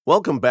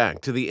Welcome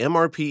back to the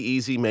MRP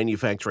Easy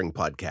Manufacturing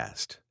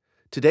Podcast.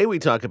 Today we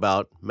talk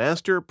about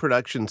Master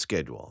Production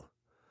Schedule.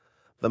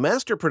 The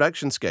Master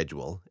Production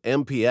Schedule,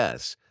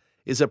 MPS,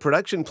 is a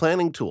production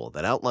planning tool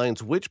that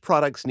outlines which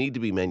products need to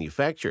be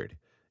manufactured,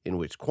 in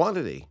which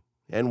quantity,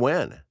 and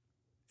when.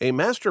 A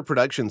master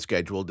production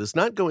schedule does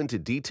not go into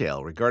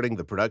detail regarding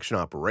the production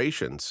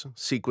operations,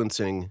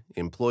 sequencing,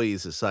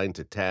 employees assigned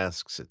to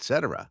tasks,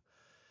 etc.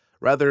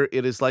 Rather,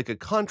 it is like a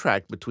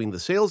contract between the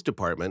sales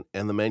department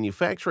and the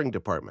manufacturing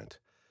department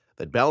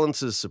that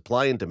balances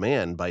supply and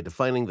demand by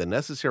defining the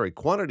necessary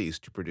quantities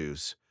to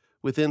produce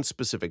within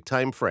specific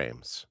time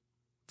frames.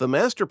 The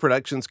master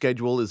production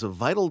schedule is a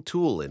vital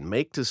tool in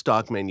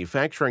make-to-stock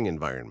manufacturing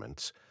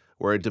environments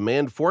where a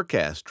demand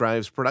forecast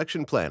drives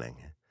production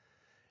planning.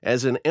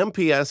 As an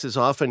MPS is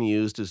often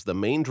used as the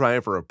main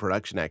driver of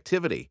production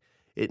activity,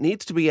 it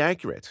needs to be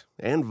accurate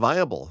and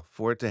viable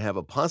for it to have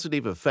a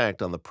positive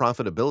effect on the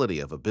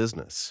profitability of a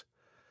business.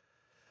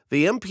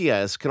 The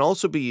MPS can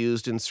also be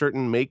used in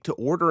certain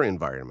make-to-order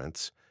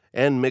environments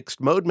and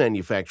mixed-mode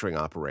manufacturing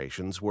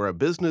operations where a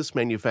business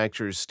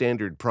manufactures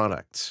standard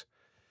products.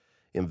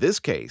 In this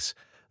case,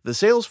 the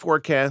sales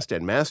forecast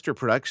and master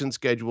production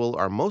schedule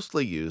are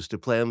mostly used to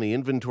plan the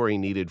inventory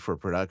needed for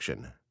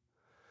production.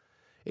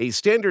 A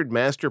standard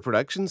master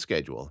production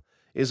schedule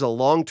is a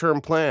long-term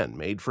plan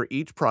made for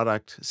each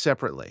product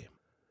separately.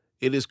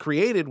 It is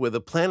created with a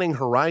planning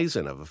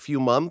horizon of a few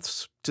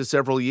months to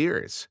several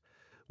years,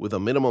 with a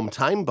minimum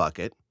time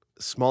bucket,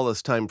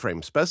 smallest time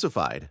frame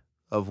specified,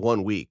 of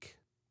 1 week.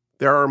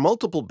 There are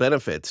multiple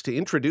benefits to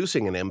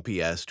introducing an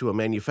MPS to a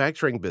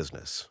manufacturing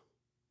business.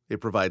 It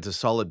provides a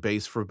solid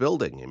base for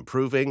building,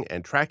 improving,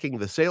 and tracking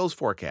the sales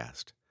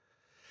forecast.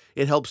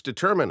 It helps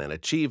determine and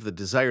achieve the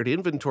desired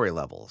inventory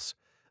levels,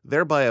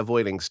 thereby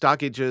avoiding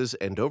stockages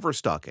and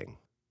overstocking.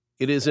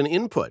 It is an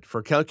input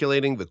for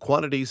calculating the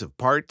quantities of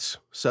parts,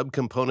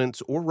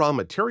 subcomponents, or raw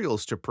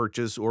materials to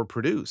purchase or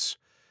produce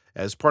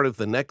as part of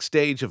the next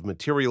stage of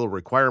material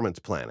requirements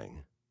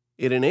planning.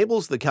 It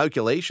enables the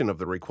calculation of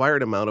the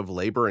required amount of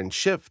labor and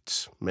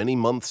shifts many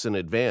months in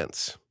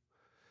advance.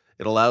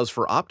 It allows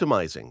for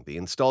optimizing the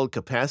installed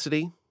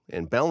capacity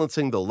and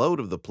balancing the load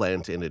of the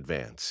plant in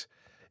advance,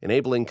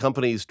 enabling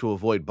companies to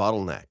avoid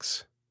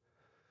bottlenecks.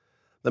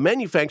 The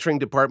manufacturing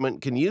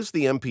department can use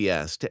the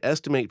MPS to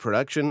estimate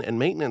production and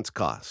maintenance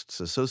costs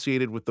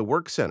associated with the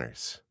work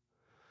centers.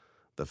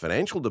 The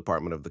financial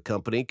department of the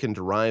company can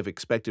derive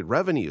expected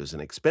revenues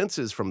and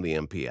expenses from the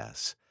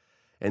MPS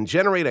and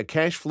generate a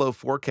cash flow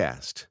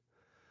forecast.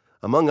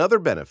 Among other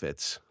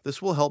benefits,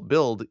 this will help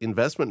build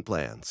investment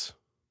plans.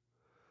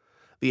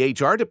 The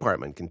HR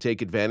department can take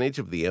advantage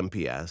of the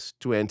MPS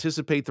to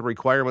anticipate the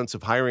requirements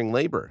of hiring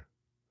labor.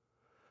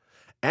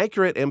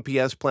 Accurate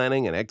MPS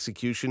planning and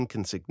execution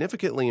can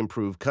significantly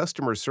improve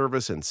customer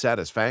service and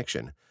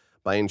satisfaction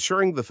by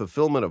ensuring the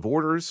fulfillment of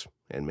orders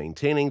and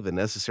maintaining the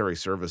necessary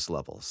service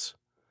levels.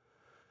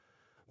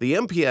 The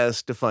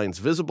MPS defines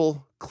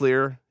visible,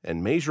 clear,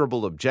 and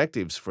measurable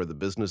objectives for the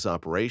business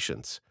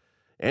operations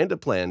and a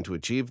plan to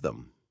achieve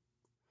them.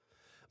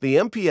 The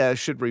MPS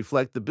should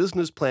reflect the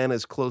business plan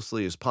as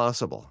closely as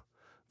possible.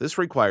 This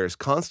requires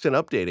constant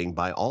updating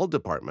by all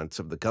departments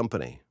of the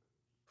company.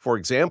 For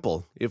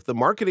example, if the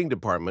marketing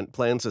department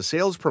plans a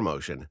sales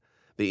promotion,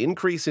 the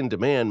increase in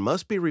demand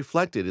must be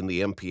reflected in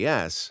the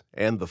MPS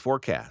and the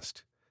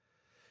forecast.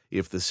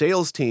 If the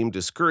sales team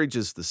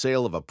discourages the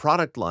sale of a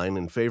product line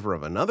in favor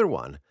of another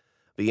one,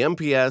 the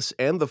MPS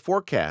and the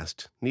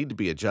forecast need to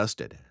be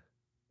adjusted.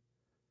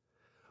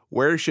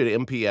 Where should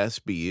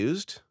MPS be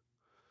used?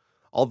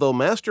 Although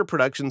master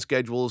production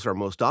schedules are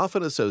most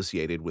often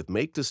associated with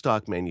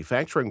make-to-stock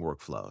manufacturing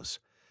workflows,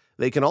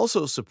 they can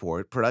also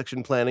support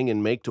production planning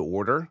in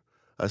make-to-order,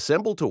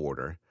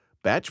 assemble-to-order,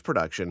 batch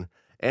production,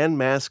 and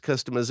mass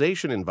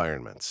customization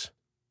environments.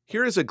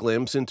 Here is a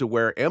glimpse into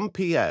where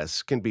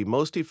MPS can be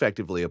most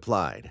effectively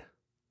applied.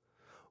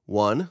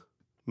 1.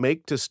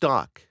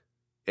 Make-to-stock,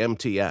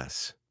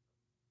 MTS.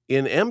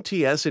 In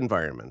MTS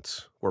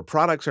environments, where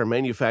products are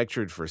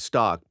manufactured for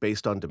stock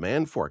based on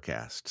demand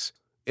forecasts,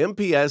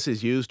 MPS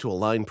is used to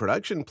align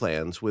production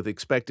plans with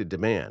expected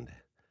demand.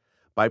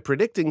 By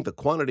predicting the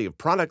quantity of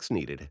products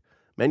needed,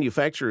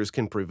 manufacturers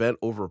can prevent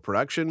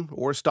overproduction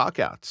or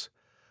stockouts,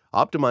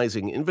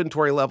 optimizing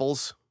inventory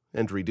levels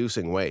and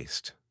reducing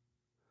waste.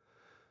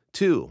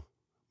 2.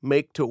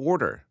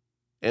 Make-to-order,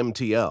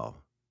 MTO.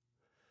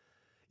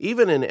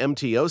 Even in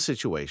MTO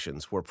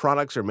situations where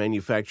products are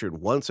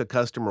manufactured once a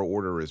customer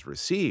order is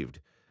received,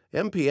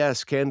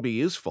 MPS can be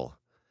useful.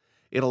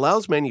 It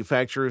allows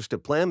manufacturers to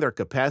plan their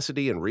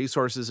capacity and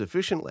resources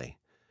efficiently,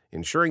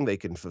 ensuring they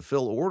can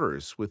fulfill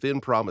orders within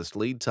promised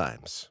lead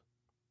times.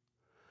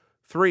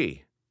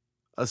 3.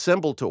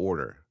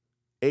 Assemble-to-order,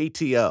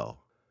 ATO.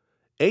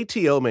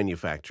 ATO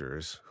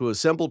manufacturers, who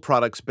assemble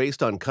products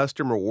based on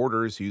customer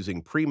orders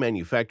using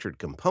pre-manufactured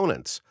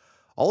components,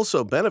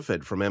 also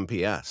benefit from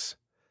MPS.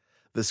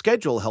 The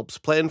schedule helps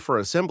plan for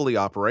assembly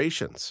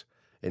operations,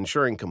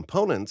 ensuring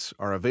components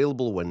are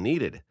available when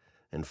needed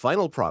and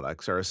final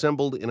products are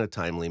assembled in a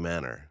timely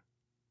manner.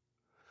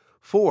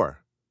 4.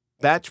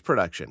 Batch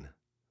production.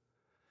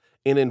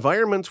 In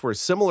environments where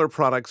similar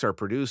products are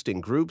produced in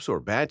groups or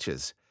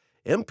batches,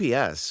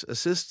 MPS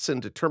assists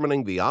in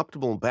determining the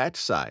optimal batch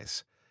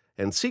size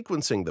and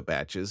sequencing the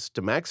batches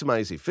to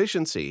maximize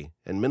efficiency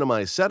and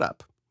minimize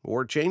setup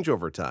or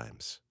changeover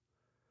times.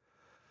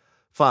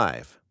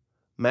 5.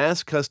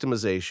 Mass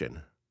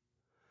customization.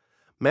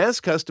 Mass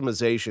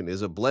customization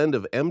is a blend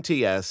of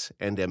MTS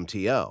and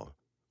MTO,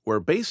 where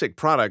basic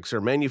products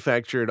are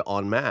manufactured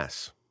en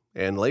masse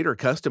and later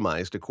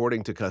customized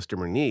according to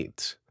customer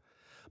needs.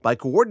 By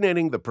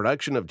coordinating the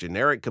production of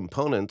generic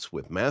components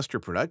with master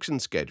production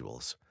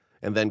schedules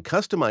and then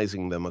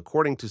customizing them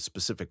according to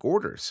specific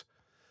orders,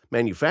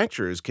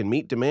 manufacturers can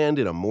meet demand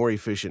in a more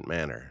efficient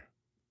manner.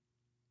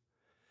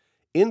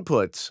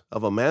 Inputs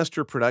of a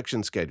master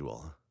production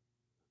schedule.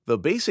 The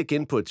basic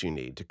inputs you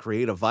need to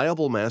create a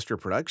viable master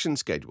production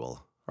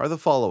schedule are the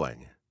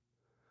following.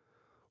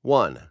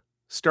 1.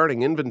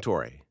 Starting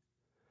inventory.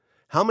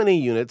 How many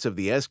units of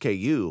the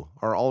SKU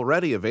are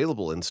already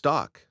available in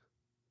stock?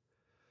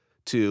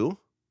 2.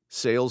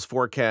 Sales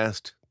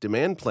forecast,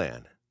 demand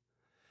plan.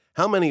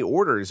 How many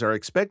orders are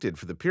expected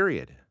for the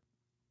period?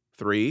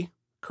 3.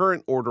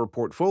 Current order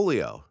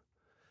portfolio.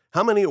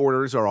 How many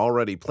orders are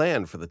already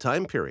planned for the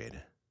time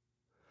period?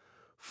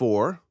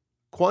 4.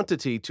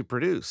 Quantity to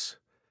produce.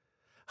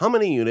 How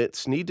many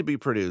units need to be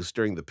produced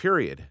during the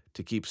period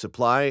to keep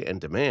supply and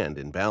demand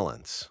in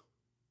balance?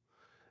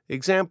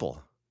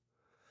 Example.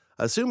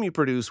 Assume you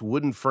produce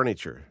wooden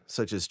furniture,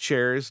 such as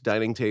chairs,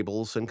 dining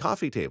tables, and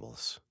coffee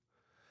tables.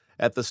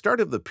 At the start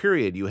of the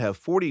period, you have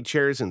 40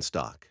 chairs in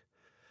stock.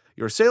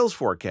 Your sales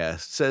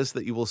forecast says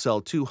that you will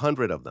sell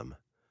 200 of them.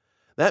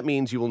 That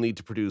means you will need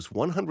to produce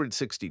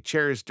 160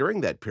 chairs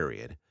during that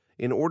period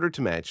in order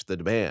to match the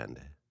demand.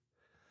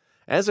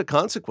 As a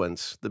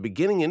consequence, the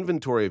beginning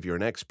inventory of your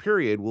next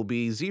period will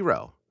be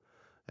 0.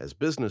 As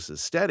business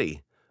is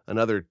steady,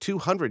 another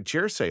 200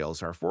 chair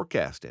sales are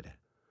forecasted.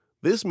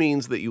 This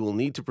means that you will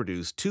need to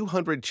produce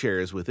 200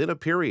 chairs within a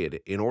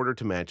period in order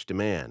to match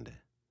demand.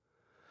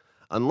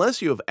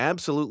 Unless you have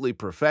absolutely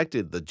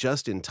perfected the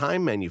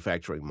just-in-time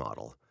manufacturing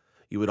model,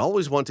 you would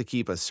always want to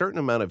keep a certain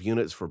amount of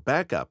units for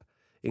backup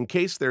in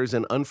case there is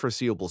an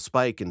unforeseeable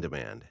spike in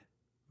demand.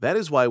 That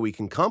is why we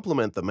can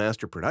complement the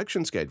master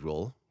production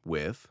schedule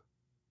with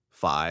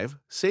 5.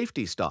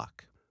 Safety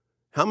stock.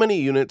 How many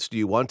units do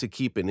you want to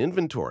keep in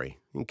inventory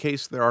in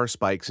case there are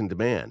spikes in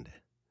demand?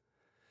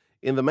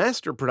 In the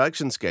master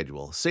production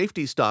schedule,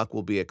 safety stock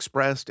will be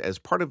expressed as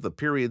part of the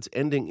period's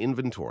ending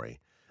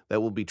inventory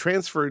that will be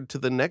transferred to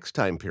the next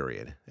time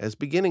period as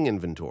beginning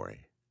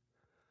inventory.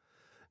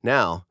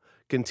 Now,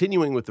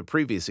 continuing with the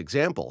previous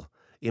example,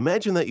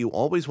 imagine that you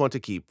always want to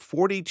keep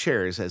 40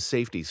 chairs as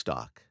safety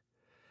stock.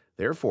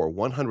 Therefore,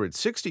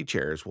 160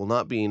 chairs will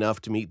not be enough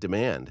to meet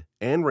demand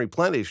and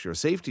replenish your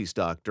safety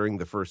stock during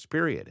the first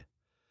period.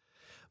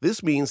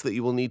 This means that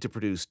you will need to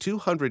produce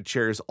 200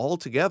 chairs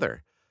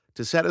altogether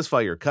to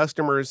satisfy your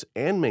customers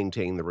and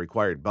maintain the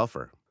required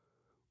buffer.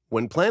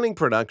 When planning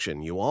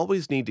production, you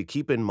always need to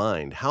keep in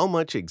mind how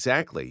much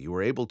exactly you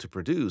are able to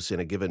produce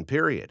in a given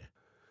period.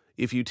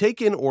 If you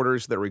take in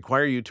orders that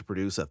require you to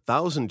produce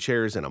 1,000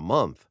 chairs in a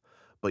month,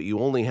 but you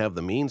only have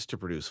the means to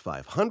produce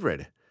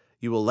 500,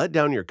 you will let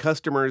down your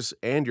customers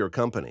and your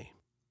company.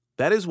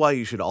 That is why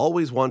you should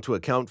always want to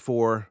account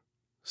for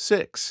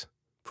 6.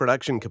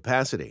 Production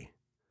capacity.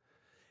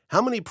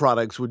 How many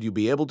products would you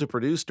be able to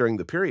produce during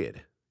the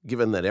period,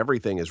 given that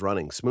everything is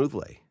running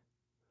smoothly?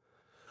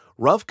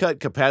 Rough cut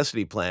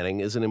capacity planning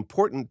is an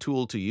important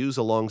tool to use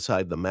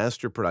alongside the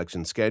master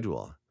production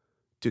schedule.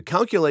 To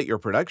calculate your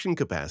production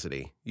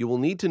capacity, you will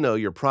need to know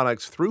your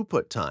product's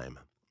throughput time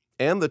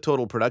and the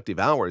total productive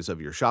hours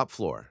of your shop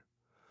floor.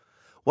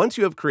 Once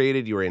you have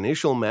created your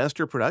initial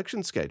master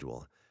production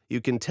schedule, you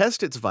can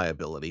test its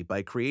viability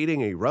by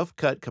creating a rough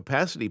cut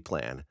capacity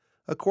plan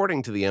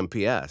according to the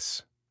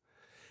MPS.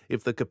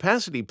 If the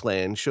capacity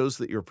plan shows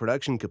that your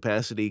production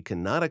capacity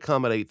cannot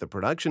accommodate the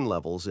production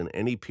levels in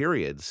any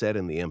period set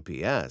in the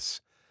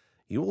MPS,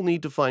 you will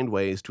need to find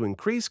ways to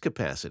increase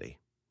capacity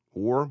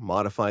or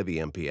modify the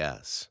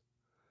MPS.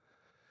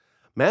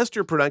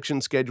 Master production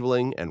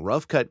scheduling and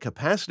rough cut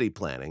capacity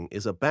planning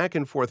is a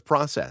back-and-forth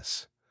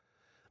process.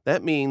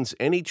 That means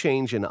any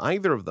change in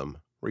either of them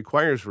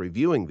requires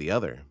reviewing the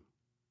other.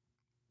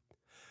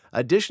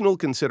 Additional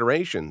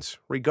considerations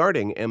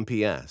regarding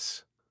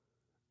MPS.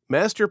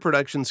 Master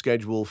production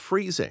schedule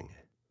freezing.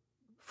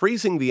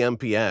 Freezing the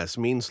MPS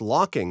means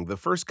locking the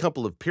first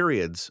couple of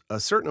periods a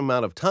certain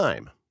amount of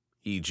time,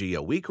 e.g.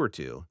 a week or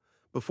two,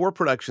 before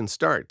production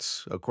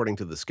starts, according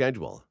to the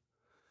schedule.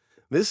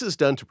 This is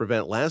done to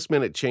prevent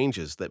last-minute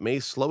changes that may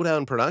slow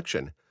down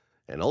production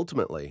and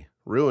ultimately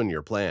ruin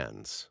your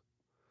plans.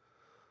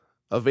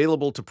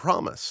 Available to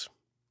promise.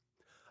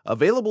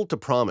 Available to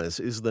promise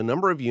is the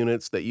number of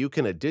units that you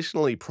can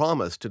additionally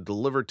promise to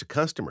deliver to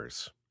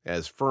customers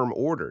as firm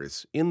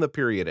orders in the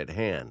period at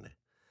hand.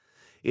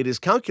 It is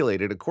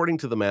calculated according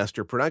to the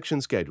master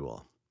production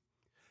schedule.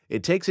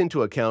 It takes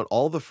into account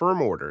all the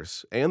firm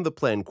orders and the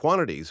planned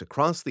quantities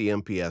across the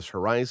MPS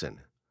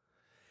horizon.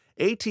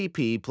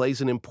 ATP plays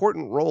an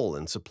important role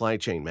in supply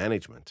chain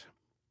management.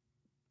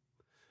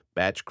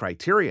 Batch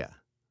criteria.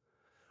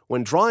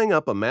 When drawing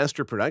up a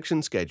master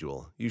production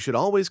schedule, you should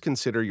always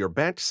consider your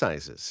batch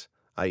sizes,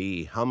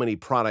 i.e., how many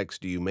products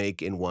do you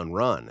make in one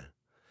run.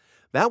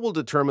 That will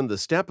determine the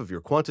step of your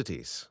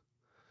quantities.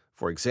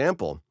 For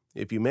example,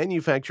 if you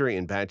manufacture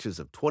in batches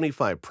of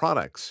 25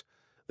 products,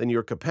 then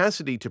your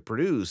capacity to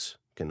produce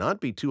cannot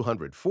be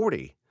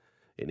 240.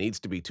 It needs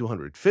to be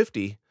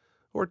 250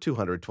 or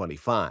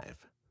 225.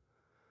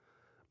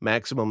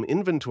 Maximum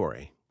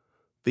inventory.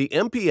 The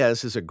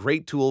MPS is a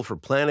great tool for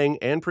planning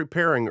and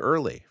preparing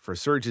early for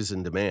surges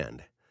in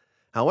demand.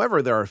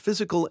 However, there are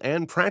physical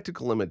and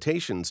practical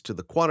limitations to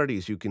the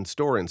quantities you can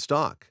store in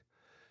stock.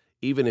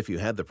 Even if you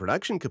had the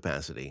production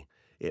capacity,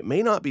 it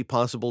may not be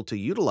possible to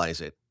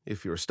utilize it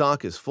if your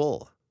stock is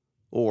full.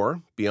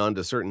 Or, beyond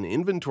a certain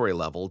inventory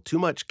level, too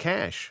much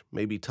cash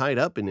may be tied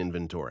up in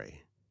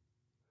inventory.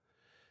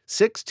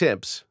 6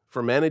 tips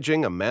for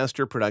managing a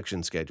master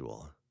production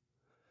schedule.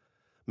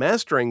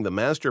 Mastering the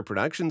master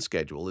production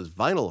schedule is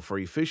vital for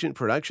efficient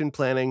production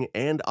planning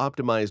and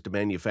optimized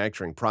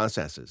manufacturing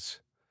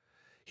processes.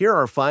 Here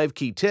are 5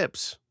 key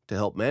tips to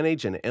help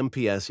manage an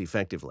MPS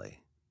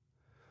effectively.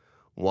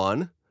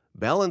 1.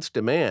 Balance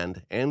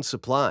demand and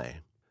supply.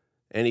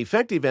 An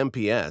effective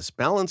MPS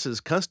balances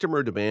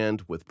customer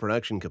demand with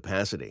production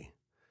capacity.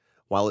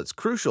 While it's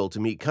crucial to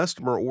meet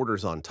customer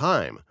orders on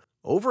time,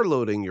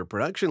 overloading your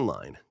production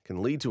line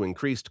can lead to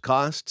increased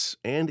costs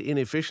and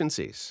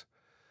inefficiencies.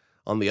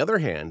 On the other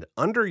hand,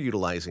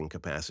 underutilizing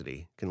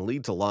capacity can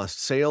lead to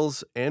lost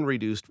sales and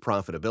reduced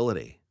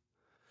profitability.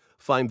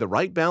 Find the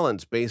right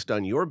balance based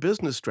on your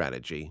business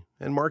strategy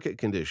and market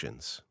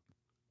conditions.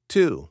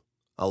 2.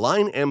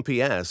 Align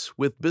MPS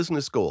with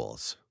business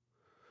goals.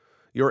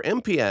 Your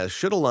MPS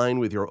should align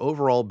with your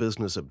overall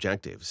business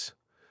objectives.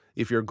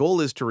 If your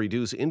goal is to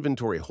reduce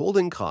inventory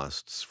holding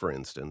costs, for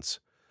instance,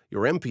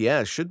 your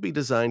MPS should be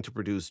designed to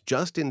produce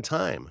just in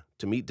time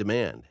to meet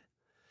demand.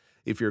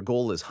 If your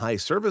goal is high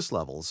service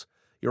levels,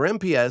 your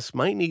MPS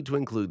might need to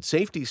include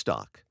safety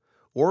stock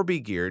or be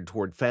geared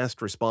toward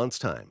fast response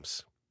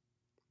times.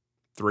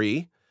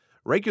 3.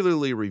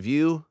 Regularly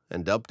review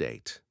and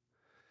update.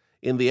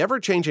 In the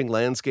ever-changing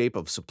landscape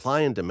of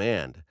supply and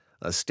demand,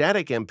 a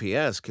static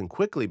MPS can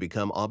quickly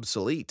become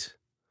obsolete.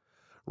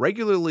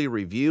 Regularly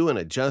review and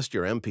adjust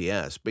your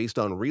MPS based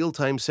on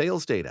real-time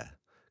sales data,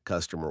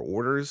 customer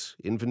orders,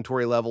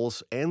 inventory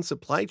levels, and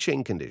supply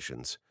chain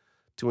conditions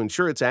to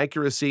ensure its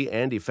accuracy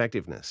and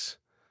effectiveness.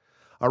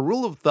 A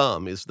rule of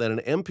thumb is that an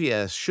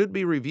MPS should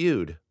be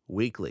reviewed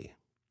weekly.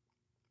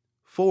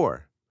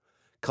 4.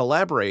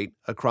 Collaborate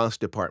across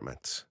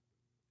departments.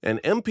 An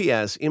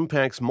MPS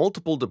impacts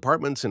multiple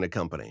departments in a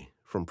company,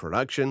 from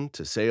production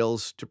to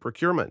sales to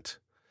procurement.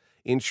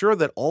 Ensure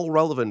that all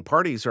relevant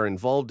parties are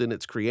involved in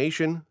its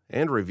creation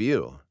and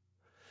review.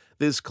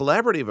 This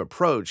collaborative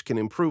approach can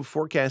improve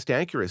forecast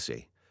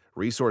accuracy,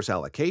 resource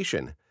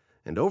allocation,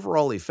 and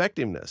overall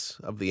effectiveness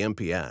of the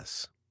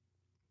MPS.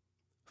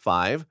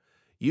 5.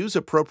 Use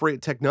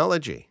appropriate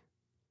technology.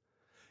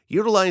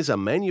 Utilize a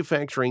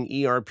manufacturing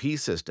ERP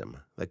system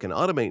that can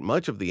automate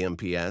much of the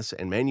MPS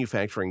and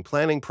manufacturing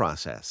planning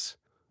process.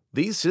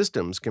 These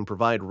systems can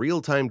provide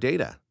real-time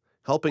data,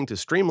 helping to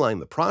streamline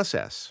the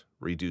process,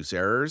 reduce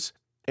errors,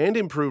 and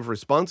improve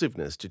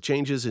responsiveness to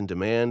changes in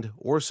demand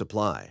or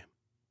supply.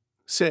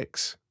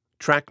 6.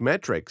 Track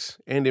metrics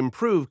and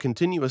improve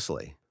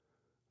continuously.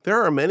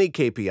 There are many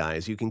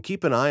KPIs you can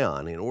keep an eye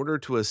on in order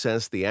to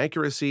assess the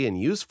accuracy and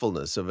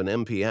usefulness of an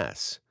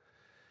MPS.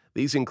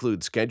 These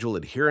include schedule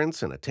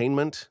adherence and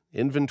attainment,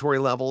 inventory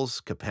levels,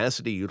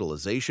 capacity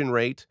utilization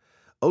rate,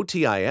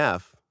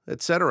 OTIF,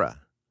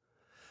 etc.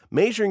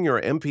 Measuring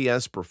your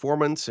MPS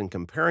performance and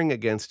comparing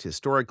against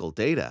historical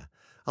data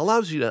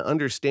allows you to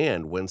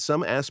understand when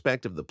some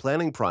aspect of the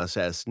planning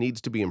process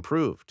needs to be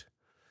improved.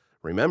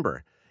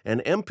 Remember,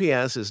 an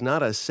MPS is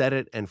not a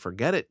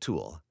set-it-and-forget-it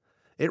tool.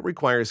 It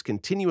requires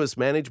continuous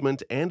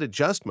management and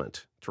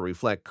adjustment to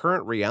reflect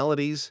current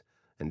realities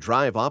and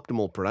drive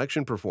optimal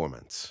production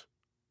performance.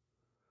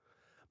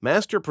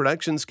 Master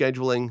production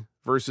scheduling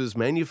versus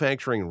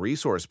manufacturing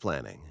resource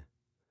planning.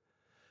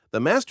 The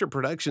master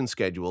production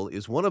schedule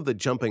is one of the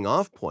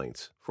jumping-off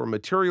points for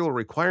material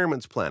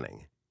requirements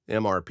planning,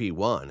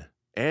 MRP1,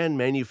 and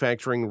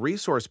manufacturing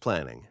resource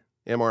planning,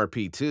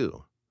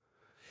 MRP2.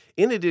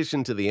 In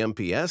addition to the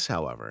MPS,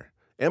 however,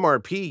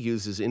 MRP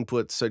uses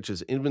inputs such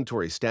as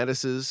inventory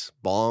statuses,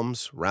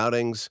 BOMs,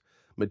 routings,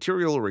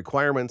 material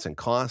requirements and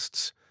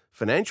costs,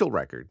 financial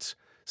records,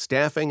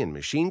 staffing and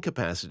machine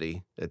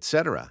capacity,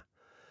 etc.,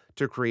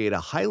 to create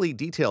a highly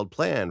detailed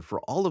plan for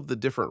all of the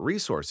different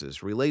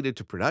resources related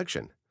to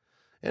production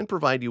and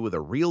provide you with a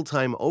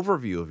real-time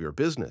overview of your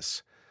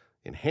business,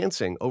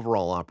 enhancing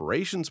overall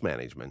operations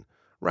management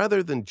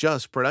rather than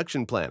just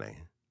production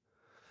planning.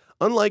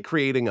 Unlike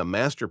creating a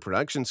master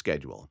production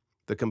schedule,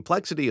 the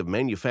complexity of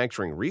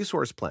manufacturing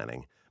resource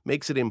planning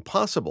makes it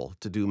impossible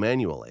to do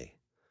manually.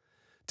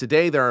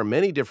 Today, there are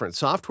many different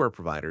software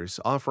providers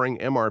offering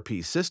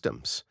MRP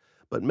systems,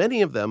 but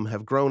many of them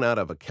have grown out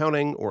of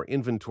accounting or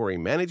inventory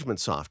management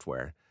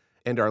software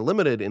and are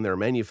limited in their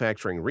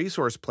manufacturing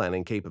resource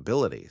planning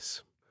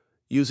capabilities.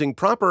 Using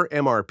proper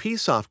MRP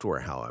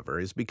software, however,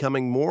 is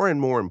becoming more and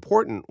more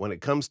important when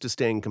it comes to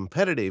staying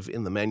competitive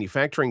in the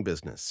manufacturing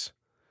business.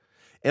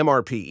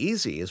 MRP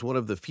Easy is one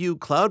of the few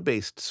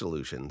cloud-based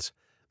solutions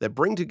that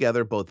bring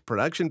together both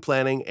production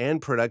planning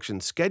and production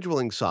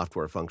scheduling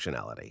software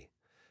functionality,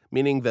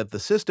 meaning that the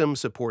system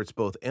supports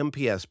both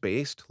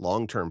MPS-based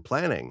long-term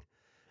planning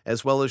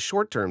as well as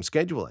short-term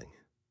scheduling.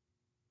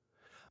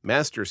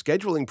 Master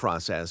scheduling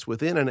process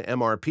within an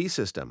MRP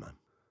system.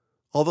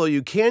 Although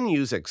you can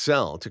use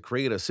Excel to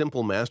create a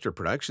simple master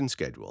production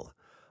schedule,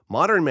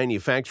 modern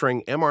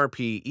manufacturing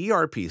MRP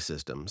ERP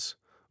systems,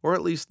 or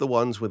at least the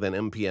ones with an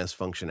MPS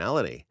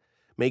functionality,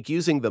 make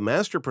using the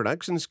master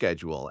production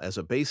schedule as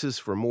a basis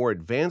for more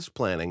advanced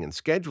planning and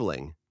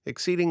scheduling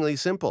exceedingly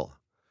simple.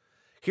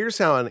 Here's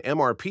how an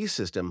MRP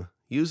system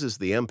uses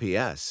the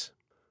MPS.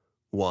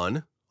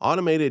 1.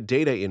 Automated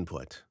data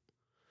input.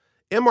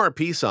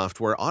 MRP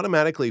software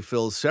automatically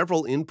fills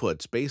several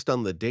inputs based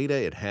on the data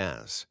it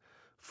has: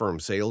 firm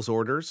sales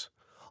orders,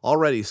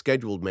 already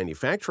scheduled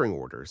manufacturing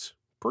orders,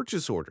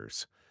 purchase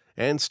orders,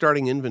 and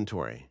starting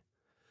inventory.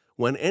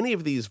 When any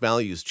of these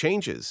values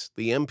changes,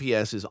 the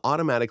MPS is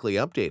automatically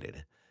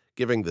updated,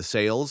 giving the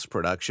sales,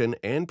 production,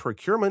 and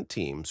procurement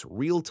teams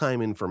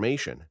real-time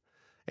information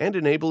and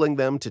enabling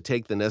them to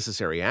take the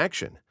necessary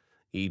action,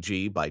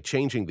 e.g., by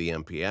changing the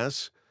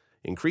MPS,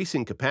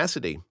 increasing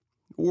capacity,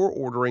 or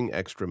ordering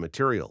extra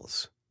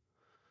materials.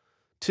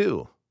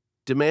 2.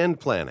 Demand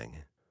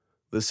planning.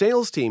 The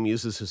sales team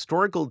uses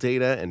historical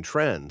data and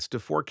trends to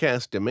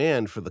forecast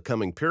demand for the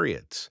coming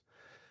periods.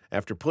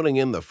 After putting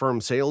in the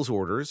firm sales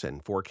orders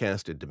and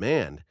forecasted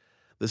demand,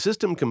 the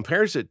system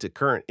compares it to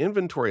current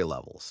inventory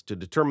levels to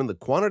determine the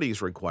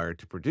quantities required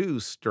to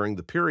produce during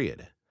the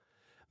period.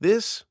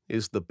 This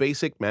is the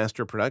basic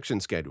master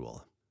production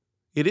schedule.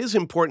 It is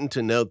important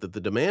to note that the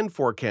demand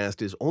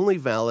forecast is only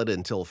valid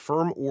until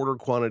firm order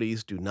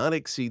quantities do not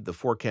exceed the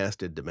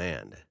forecasted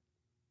demand.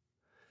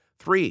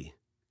 3.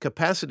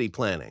 Capacity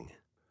planning.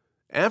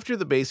 After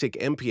the basic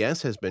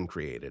MPS has been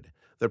created,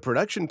 the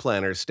production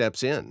planner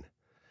steps in.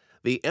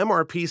 The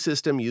MRP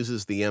system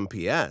uses the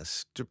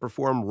MPS to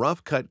perform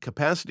rough-cut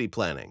capacity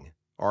planning,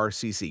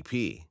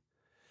 RCCP.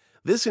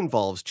 This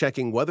involves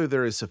checking whether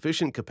there is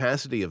sufficient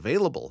capacity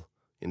available,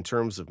 in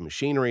terms of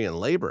machinery and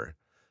labor,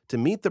 to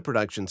meet the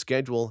production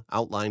schedule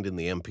outlined in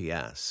the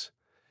MPS.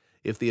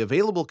 If the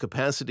available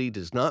capacity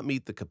does not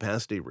meet the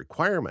capacity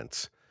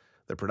requirements,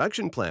 the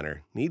production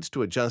planner needs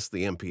to adjust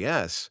the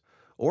MPS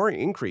or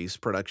increase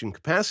production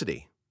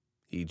capacity,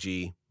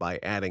 e.g., by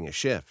adding a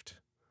shift.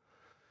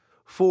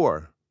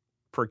 4.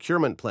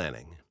 Procurement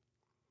planning.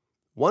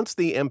 Once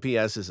the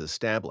MPS is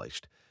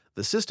established,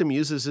 the system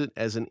uses it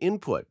as an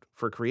input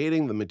for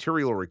creating the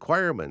material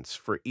requirements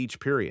for each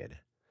period.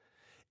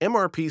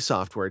 MRP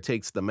software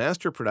takes the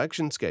master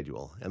production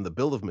schedule and the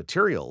bill of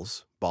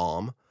materials,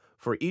 BOM,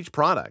 for each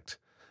product,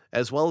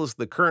 as well as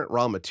the current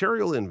raw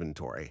material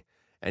inventory,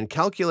 and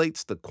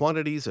calculates the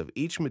quantities of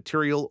each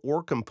material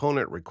or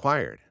component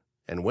required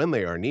and when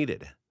they are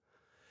needed.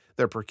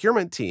 The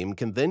procurement team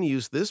can then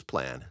use this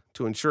plan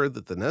to ensure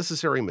that the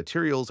necessary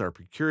materials are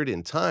procured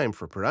in time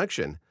for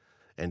production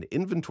and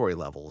inventory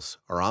levels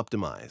are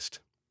optimized.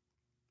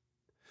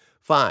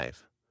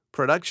 5.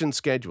 Production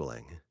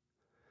scheduling.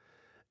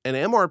 An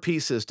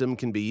MRP system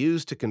can be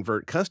used to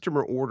convert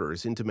customer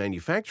orders into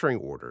manufacturing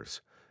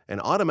orders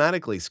and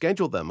automatically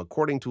schedule them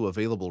according to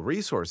available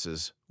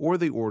resources or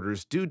the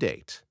order's due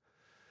date.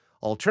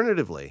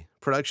 Alternatively,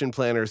 production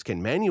planners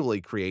can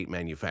manually create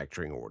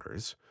manufacturing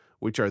orders,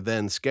 which are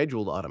then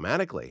scheduled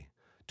automatically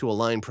to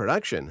align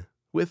production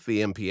with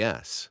the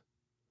MPS.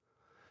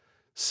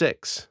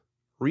 6.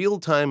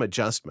 Real-time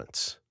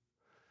adjustments.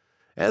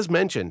 As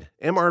mentioned,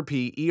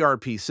 MRP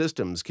ERP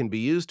systems can be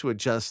used to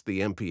adjust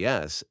the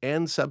MPS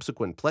and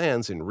subsequent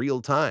plans in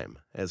real time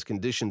as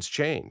conditions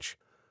change,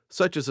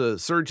 such as a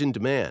surge in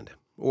demand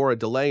or a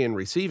delay in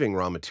receiving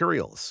raw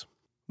materials.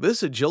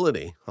 This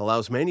agility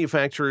allows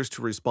manufacturers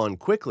to respond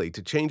quickly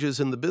to changes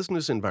in the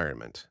business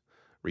environment,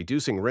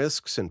 reducing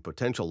risks and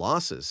potential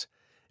losses,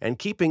 and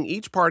keeping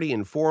each party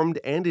informed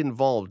and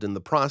involved in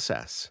the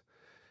process.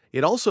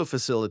 It also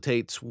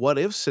facilitates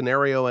what-if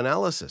scenario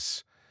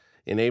analysis,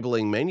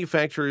 enabling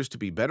manufacturers to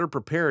be better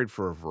prepared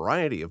for a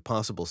variety of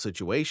possible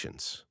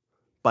situations.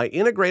 By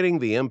integrating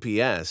the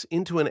MPS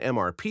into an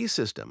MRP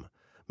system,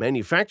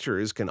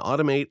 manufacturers can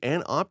automate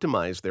and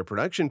optimize their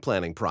production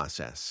planning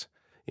process,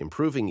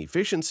 improving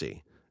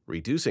efficiency,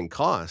 reducing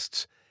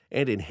costs,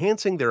 and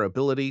enhancing their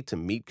ability to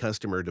meet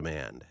customer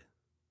demand.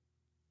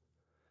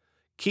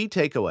 Key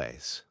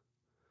takeaways.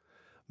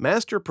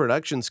 Master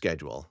Production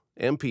Schedule,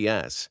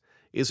 MPS,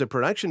 is a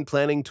production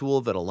planning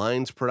tool that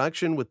aligns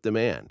production with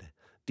demand,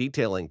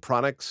 detailing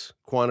products,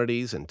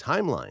 quantities, and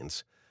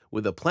timelines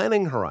with a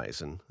planning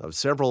horizon of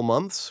several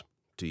months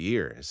to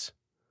years.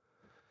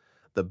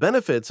 The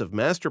benefits of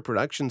master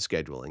production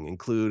scheduling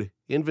include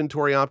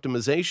inventory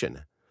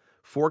optimization,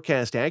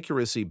 forecast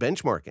accuracy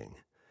benchmarking,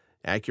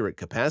 accurate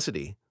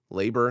capacity,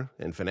 labor,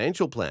 and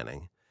financial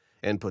planning,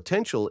 and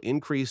potential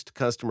increased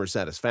customer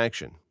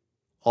satisfaction.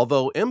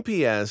 Although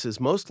MPS is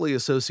mostly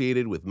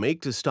associated with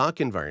make-to-stock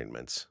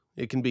environments,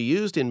 it can be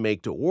used in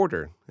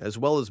make-to-order as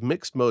well as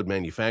mixed-mode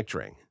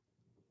manufacturing.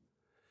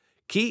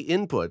 Key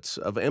inputs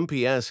of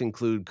MPS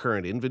include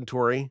current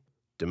inventory,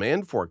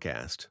 demand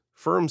forecast,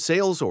 firm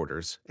sales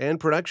orders, and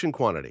production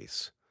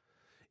quantities.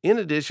 In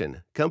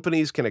addition,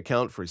 companies can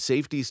account for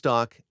safety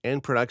stock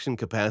and production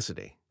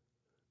capacity.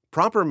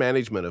 Proper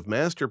management of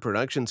master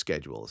production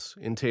schedules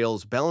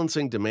entails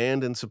balancing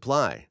demand and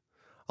supply,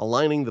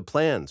 aligning the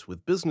plans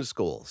with business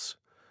goals,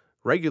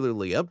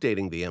 regularly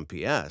updating the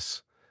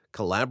MPS,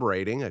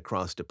 collaborating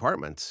across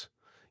departments,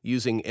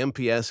 using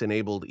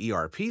MPS-enabled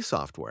ERP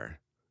software,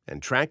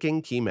 and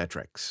tracking key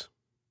metrics.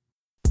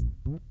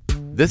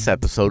 This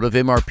episode of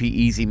MRP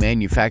Easy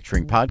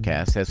Manufacturing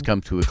Podcast has come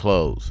to a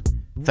close.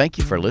 Thank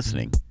you for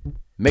listening.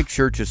 Make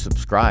sure to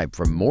subscribe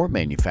for more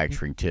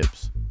manufacturing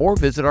tips or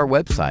visit our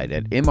website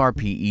at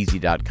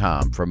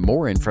mrpeasy.com for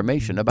more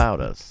information about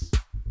us.